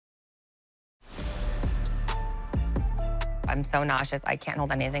I'm so nauseous, I can't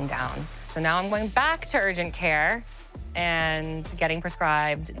hold anything down. So now I'm going back to urgent care and getting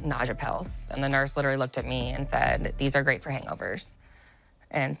prescribed nausea pills. And the nurse literally looked at me and said, these are great for hangovers,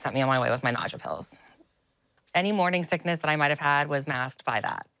 and sent me on my way with my nausea pills. Any morning sickness that I might have had was masked by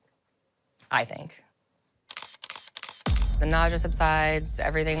that, I think. The nausea subsides,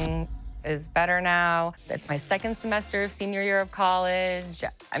 everything is better now. It's my second semester of senior year of college.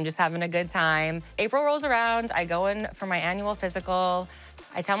 I'm just having a good time. April rolls around, I go in for my annual physical.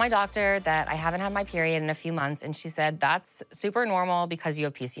 I tell my doctor that I haven't had my period in a few months, and she said, that's super normal because you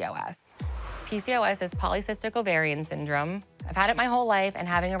have PCOS. PCOS is polycystic ovarian syndrome. I've had it my whole life, and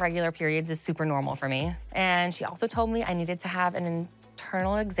having irregular periods is super normal for me. And she also told me I needed to have an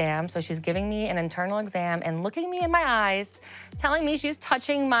internal exam, so she's giving me an internal exam and looking me in my eyes, telling me she's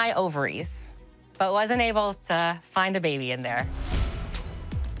touching my ovaries, but wasn't able to find a baby in there.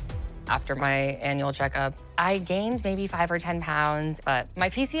 After my annual checkup, I gained maybe 5 or 10 pounds, but my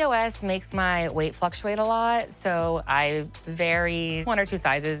PCOS makes my weight fluctuate a lot, so I vary 1 or 2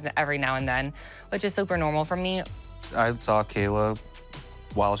 sizes every now and then, which is super normal for me. I saw Kayla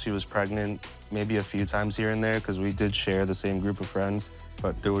while she was pregnant, maybe a few times here and there, because we did share the same group of friends,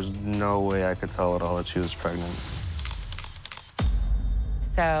 but there was no way I could tell at all that she was pregnant.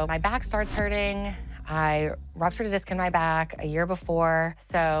 So my back starts hurting. I ruptured a disc in my back a year before,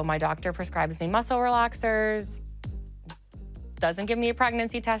 so my doctor prescribes me muscle relaxers, doesn't give me a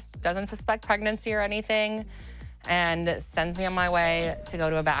pregnancy test, doesn't suspect pregnancy or anything, and sends me on my way to go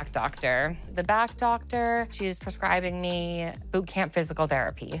to a back doctor. The back doctor, she's prescribing me boot camp physical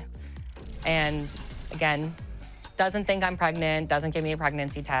therapy. And again, doesn't think I'm pregnant, doesn't give me a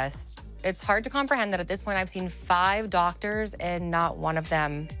pregnancy test. It's hard to comprehend that at this point I've seen 5 doctors and not one of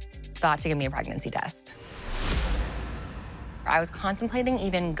them thought to give me a pregnancy test. I was contemplating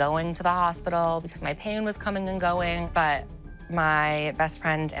even going to the hospital because my pain was coming and going, but my best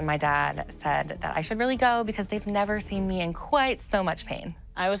friend and my dad said that I should really go because they've never seen me in quite so much pain.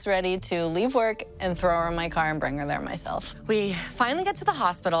 I was ready to leave work and throw her in my car and bring her there myself. We finally get to the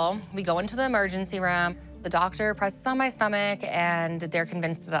hospital. We go into the emergency room. The doctor presses on my stomach, and they're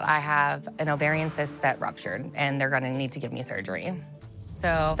convinced that I have an ovarian cyst that ruptured, and they're gonna need to give me surgery.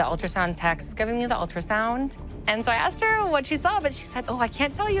 So the ultrasound tech is giving me the ultrasound. And so I asked her what she saw, but she said, oh, I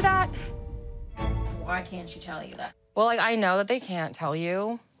can't tell you that. Why can't she tell you that? Well, like, I know that they can't tell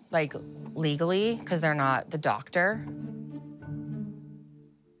you, like, legally, because they're not the doctor.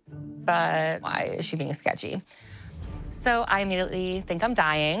 But why is she being sketchy? So I immediately think I'm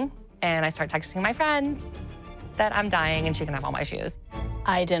dying, and I start texting my friend that I'm dying and she can have all my shoes.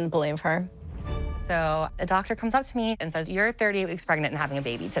 I didn't believe her. So a doctor comes up to me and says, you're 38 weeks pregnant and having a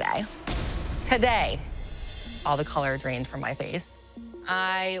baby today. Today. All the color drained from my face.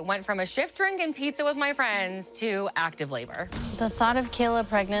 I went from a shift drink and pizza with my friends to active labor. The thought of Kayla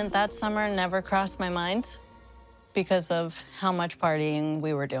pregnant that summer never crossed my mind because of how much partying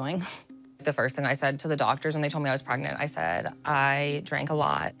we were doing. The first thing I said to the doctors when they told me I was pregnant, I said, I drank a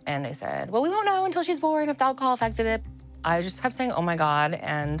lot. And they said, well, we won't know until she's born if the alcohol affected it. I just kept saying, oh my God,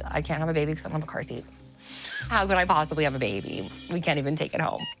 and I can't have a baby because I don't have a car seat. How could I possibly have a baby? We can't even take it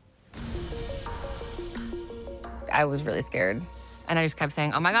home. I was really scared. And I just kept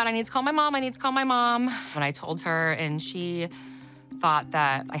saying, oh my God, I need to call my mom, I need to call my mom. And I told her, and she thought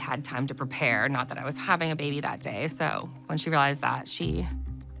that I had time to prepare, not that I was having a baby that day. So when she realized that, she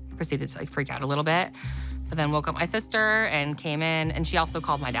proceeded to like freak out a little bit, but then woke up my sister and came in, and she also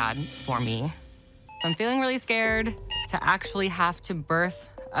called my dad for me. I'm feeling really scared to actually have to birth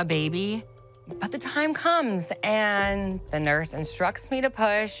a baby, but the time comes and the nurse instructs me to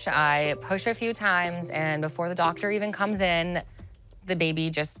push. I push a few times, and before the doctor even comes in, the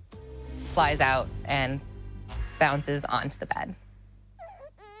baby just flies out and bounces onto the bed.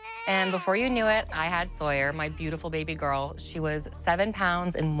 And before you knew it, I had Sawyer, my beautiful baby girl. She was 7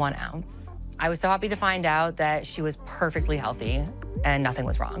 pounds and 1 ounce. I was so happy to find out that she was perfectly healthy and nothing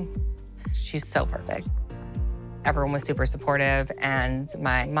was wrong. She's so perfect. Everyone was super supportive, and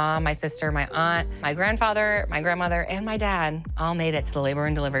my mom, my sister, my aunt, my grandfather, my grandmother, and my dad all made it to the labor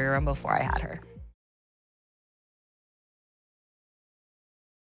and delivery room before I had her.